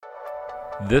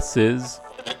This is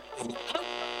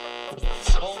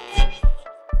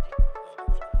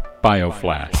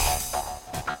BioFlash.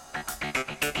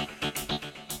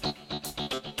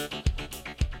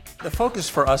 The focus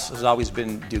for us has always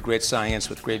been do great science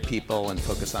with great people and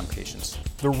focus on patients.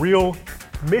 The real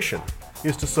mission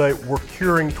is to say we're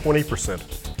curing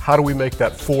 20%. How do we make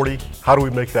that 40? How do we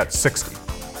make that 60?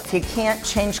 If you can't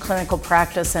change clinical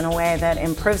practice in a way that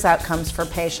improves outcomes for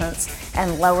patients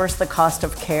and lowers the cost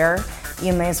of care,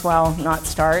 you may as well not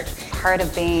start. Part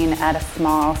of being at a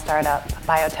small startup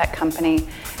biotech company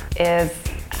is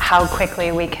how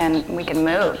quickly we can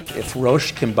move. If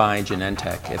Roche can buy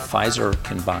Genentech, if Pfizer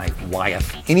can buy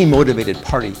Wyeth, any motivated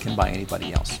party can buy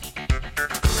anybody else.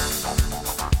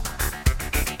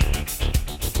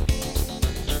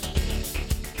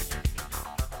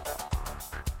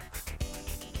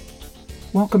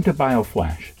 Welcome to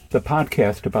BioFlash, the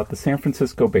podcast about the San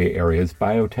Francisco Bay Area's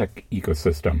biotech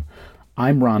ecosystem.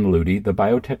 I'm Ron Ludy, the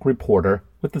biotech reporter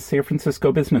with the San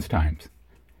Francisco Business Times.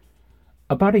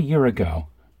 About a year ago,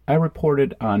 I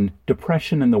reported on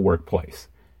depression in the workplace,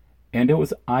 and it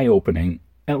was eye-opening,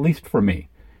 at least for me.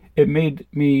 It made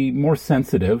me more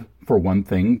sensitive, for one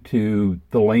thing, to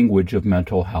the language of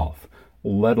mental health,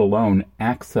 let alone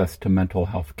access to mental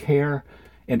health care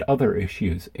and other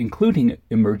issues, including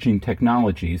emerging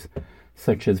technologies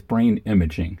such as brain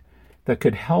imaging that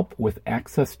could help with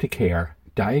access to care,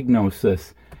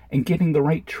 diagnosis, and getting the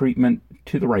right treatment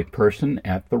to the right person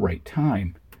at the right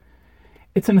time.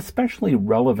 It's an especially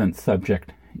relevant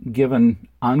subject given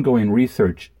ongoing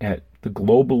research at the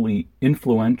globally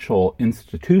influential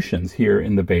institutions here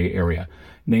in the Bay Area,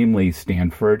 namely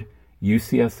Stanford,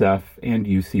 UCSF, and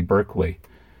UC Berkeley.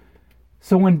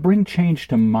 So when Bring Change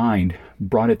to Mind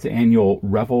brought its annual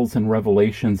Revels and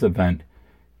Revelations event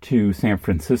to San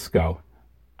Francisco,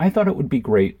 I thought it would be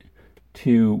great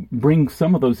to bring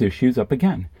some of those issues up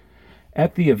again.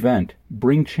 At the event,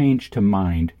 Bring Change to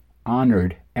Mind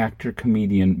honored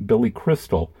actor-comedian Billy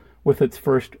Crystal with its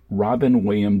first Robin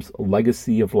Williams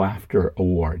Legacy of Laughter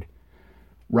Award.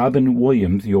 Robin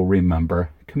Williams, you'll remember,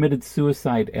 committed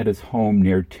suicide at his home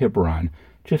near Tiburon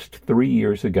just 3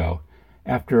 years ago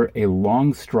after a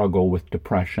long struggle with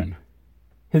depression.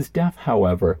 His death,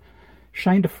 however,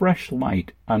 shined a fresh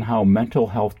light on how mental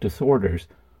health disorders,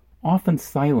 often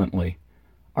silently,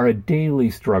 are a daily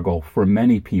struggle for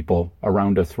many people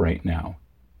around us right now.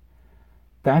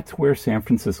 That's where San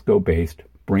Francisco-based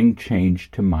Bring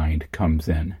Change to Mind comes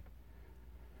in.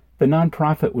 The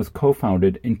nonprofit was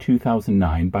co-founded in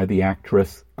 2009 by the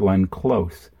actress Glenn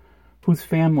Close, whose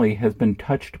family has been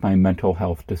touched by mental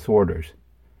health disorders.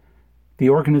 The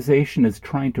organization is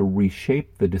trying to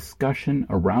reshape the discussion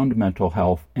around mental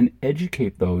health and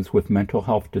educate those with mental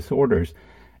health disorders,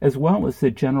 as well as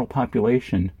the general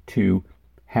population, to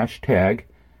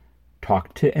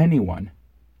 #TalkToAnyone.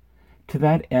 To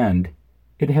that end,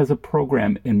 it has a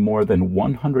program in more than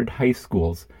 100 high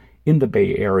schools in the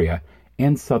Bay Area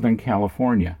and Southern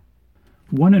California.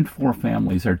 1 in 4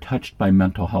 families are touched by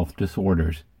mental health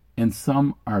disorders, and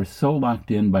some are so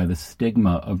locked in by the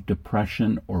stigma of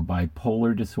depression or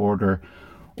bipolar disorder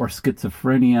or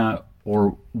schizophrenia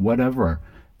or whatever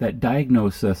that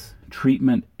diagnosis,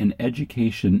 treatment, and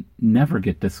education never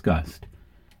get discussed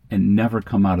and never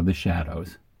come out of the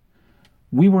shadows.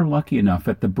 We were lucky enough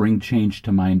at the Bring Change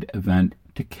to Mind event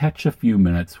to catch a few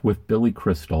minutes with Billy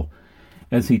Crystal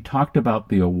as he talked about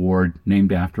the award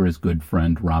named after his good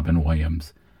friend Robin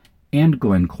Williams, and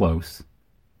Glenn Close,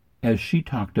 as she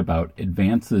talked about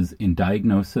advances in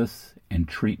diagnosis and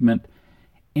treatment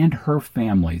and her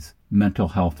family's mental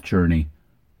health journey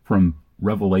from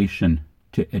revelation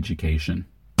to education.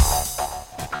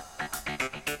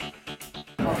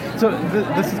 So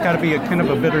this has got to be a kind of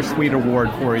a bittersweet award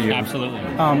for you. Absolutely.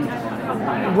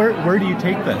 Where do you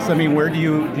take this? I mean, where do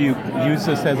you use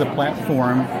this as a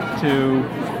platform to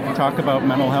talk about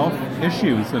mental health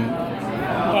issues? And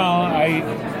Well,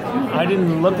 I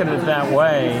didn't look at it that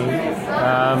way.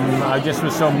 I just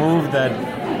was so moved that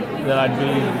I'd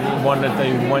be one that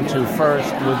they went to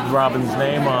first with Robin's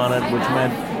name on it, which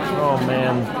meant, oh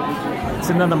man,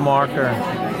 it's another marker.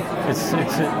 It's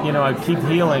I keep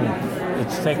healing.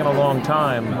 It's taken a long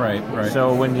time. Right.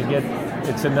 So when you get,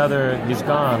 it's another, he's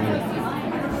gone.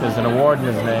 There's an award in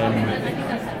his name.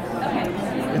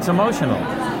 It's emotional.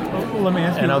 Well, let me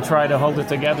ask you. And I'll try to hold it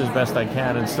together as best I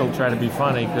can and still try to be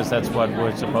funny, because that's what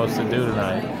we're supposed to do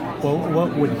tonight. Well,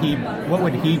 what would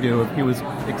he do if he was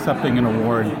accepting an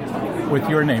award with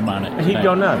your name on it? He'd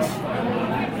go nuts,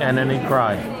 and then he'd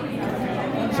cry.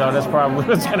 So that's probably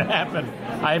what's going to happen.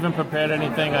 I haven't prepared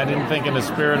anything. I didn't think in the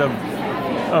spirit of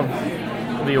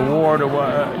the award or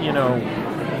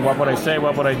what would I say?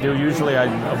 What would I do? Usually I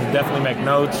would definitely make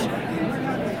notes.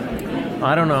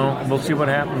 I don't know. We'll see what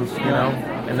happens, you know.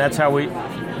 And that's how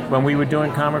when we were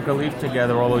doing Comic Relief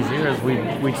together all those years,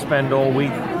 we'd spend all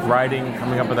week writing,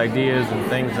 coming up with ideas and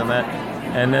things and that.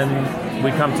 And then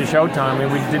we'd come to showtime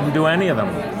and we didn't do any of them.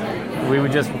 We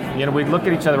would just, you know, we'd look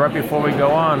at each other right before we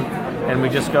go on and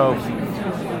we'd just go,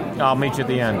 I'll meet you at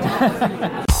the end.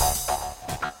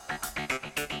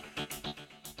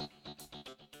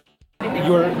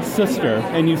 Your sister,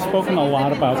 and you've spoken a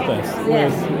lot about this,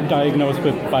 Yes. was diagnosed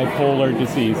with bipolar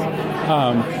disease.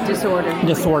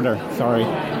 Disorder, sorry.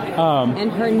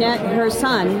 And her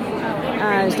son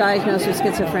is diagnosed with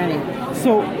schizophrenia.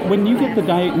 So when you got the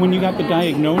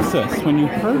diagnosis, when you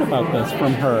heard about this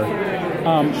from her,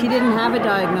 She didn't have a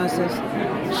diagnosis.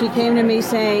 She came to me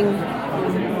saying,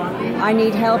 I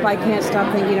need help, I can't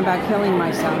stop thinking about killing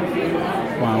myself.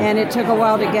 wow. And it took a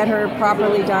while to get her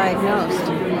properly diagnosed.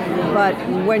 But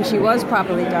when she was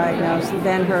properly diagnosed,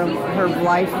 then her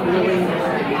life really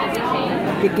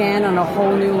began on a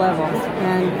whole new level.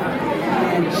 And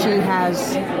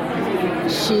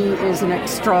she is an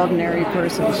extraordinary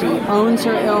person. She owns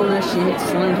her illness,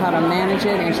 she's learned how to manage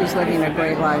it, and she's living a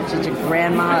great life. She's a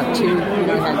grandma of two,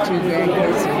 had 2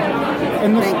 grandkids.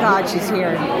 And thank God she's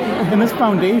here. And this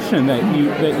foundation that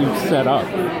you've set up,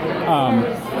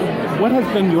 what has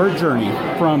been your journey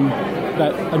from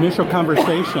that initial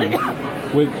conversation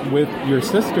with your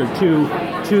sister to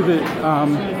the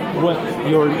what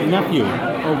your nephew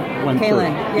went through?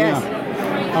 Kaylin, yes. Yeah.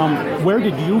 Where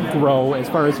did you grow as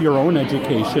far as your own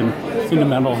education into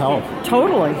mental health?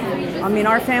 Totally. I mean,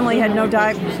 our family had no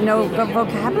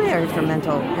vocabulary for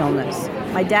mental illness.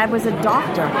 My dad was a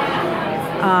doctor.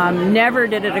 Never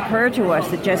did it occur to us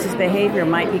that Jess's behavior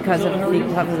might be because of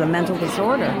a mental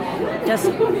disorder.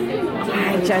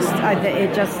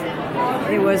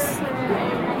 It was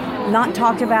not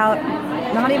talked about,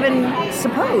 not even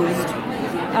supposed.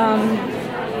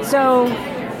 So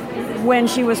when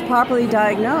she was properly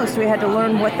diagnosed, we had to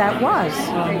learn what that was,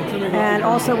 and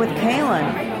also with Kaylin,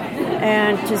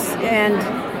 and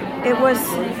it was,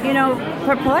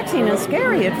 perplexing and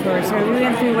scary at first. We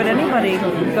went through what anybody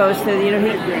goes through.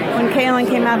 When Kaylin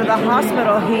came out of the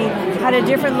hospital, he had a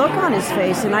different look on his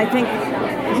face, and I think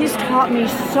he's taught me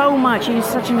so much. He's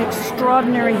such an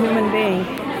extraordinary human being.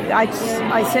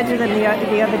 I said to them the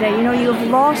other day, you've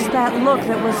lost that look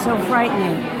that was so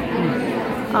frightening.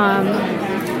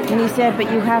 And he said, but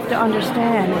you have to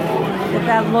understand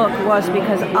that look was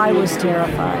because I was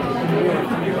terrified.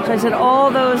 So I said, all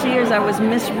those years I was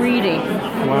misreading.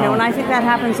 Wow. And I think that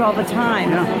happens all the time.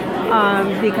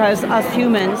 Yeah. Because us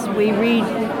humans, we read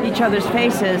each other's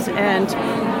faces, and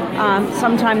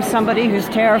sometimes somebody who's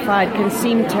terrified can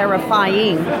seem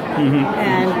terrifying. Mm-hmm.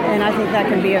 And I think that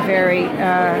can be a very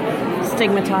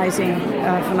stigmatizing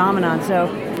phenomenon. So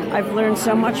I've learned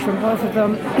so much from both of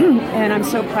them, and I'm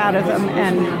so proud of them,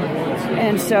 and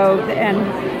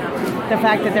the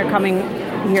fact that they're coming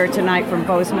here tonight from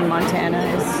Bozeman, Montana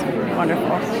is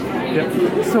wonderful.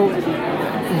 Yep. So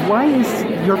why is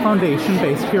your foundation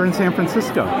based here in San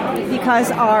Francisco?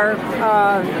 Because our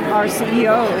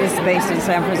CEO is based in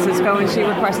San Francisco, and she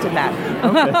requested that.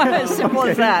 Okay. As simple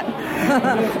as that.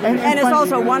 and it's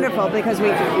also wonderful because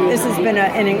this has been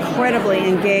an incredibly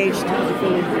engaged.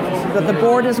 The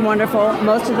board is wonderful.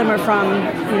 Most of them are from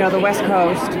the West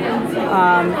Coast,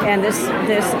 and this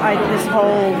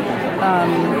whole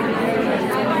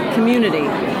community,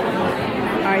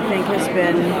 I think, has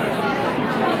been.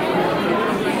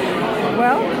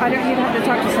 Well, you'd have to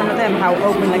talk to some of them how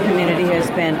open the community has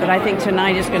been, but I think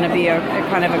tonight is going to be a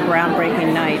kind of a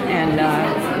groundbreaking night, and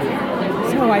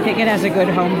so I think it has a good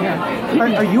home here.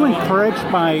 Are you encouraged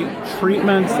by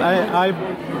treatments? I've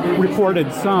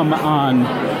reported some on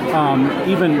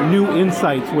even new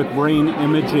insights with brain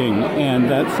imaging and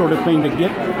that sort of thing to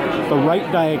get the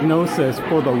right diagnosis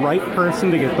for the right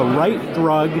person, to get the right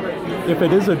drug, if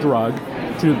it is a drug,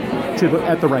 to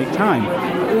at the right time.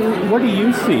 What do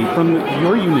you see from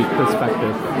your unique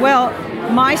perspective? Well,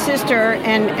 my sister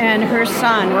and her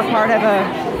son were part of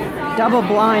a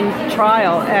double-blind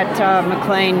trial at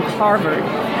McLean, Harvard,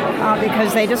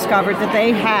 because they discovered that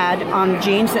they had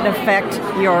genes that affect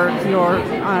your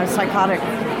psychotic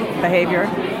behavior.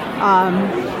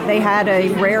 They had a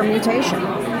rare mutation.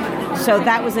 So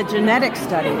that was a genetic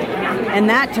study. And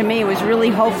that, to me, was really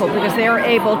hopeful because they were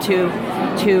able to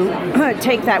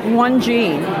take that one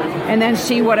gene and then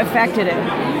see what affected it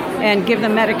and give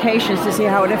them medications to see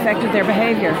how it affected their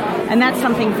behavior. And that's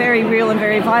something very real and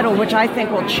very vital, which I think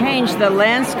will change the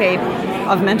landscape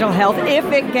of mental health if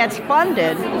it gets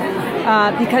funded.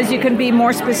 because you can be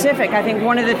more specific. I think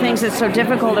one of the things that's so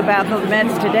difficult about the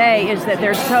meds today is that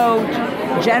they're so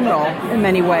general in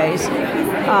many ways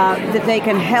that they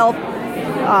can help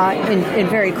in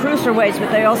very crucial ways,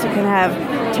 but they also can have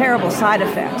terrible side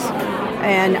effects.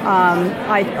 And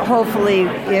I hopefully,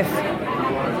 if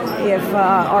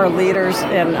our leaders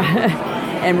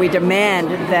and we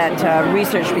demand that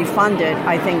research be funded,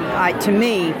 I think, to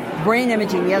me, brain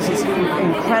imaging, yes, is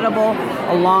incredible,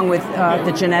 along with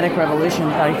the genetic revolution,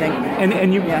 I think.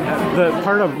 And you, the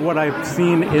part of what I've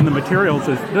seen in the materials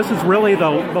is this is really the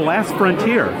last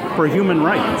frontier for human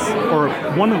rights, or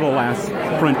one of the last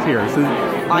frontiers.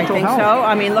 I think so.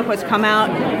 I mean, look what's come out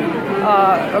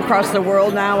across the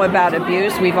world now about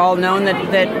abuse. We've all known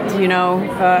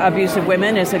that abuse of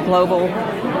women is a global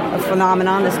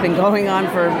phenomenon that's been going on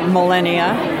for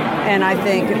millennia. And I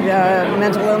think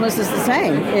mental illness is the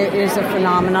same. It is a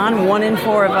phenomenon. 1 in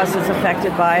 4 of us is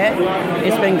affected by it.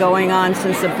 It's been going on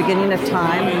since the beginning of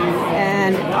time.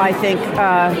 And I think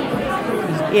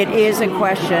it is a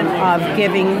question of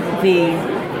giving the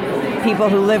people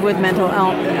who live with mental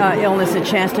illness a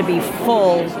chance to be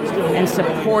full and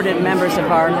supported members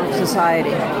of our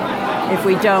society. If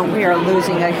we don't, we are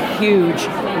losing a huge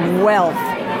wealth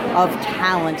of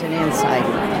talent and insight.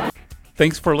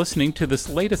 Thanks for listening to this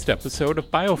latest episode of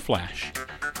BioFlash.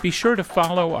 Be sure to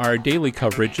follow our daily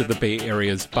coverage of the Bay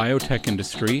Area's biotech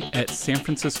industry at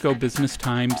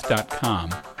sanfranciscobusinesstimes.com.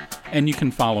 And you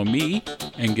can follow me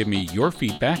and give me your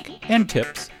feedback and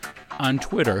tips on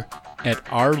Twitter at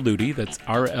rleuty, that's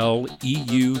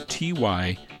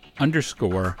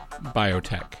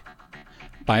RLEUTY_biotech.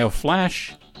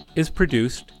 BioFlash is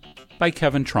produced by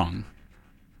Kevin Trong.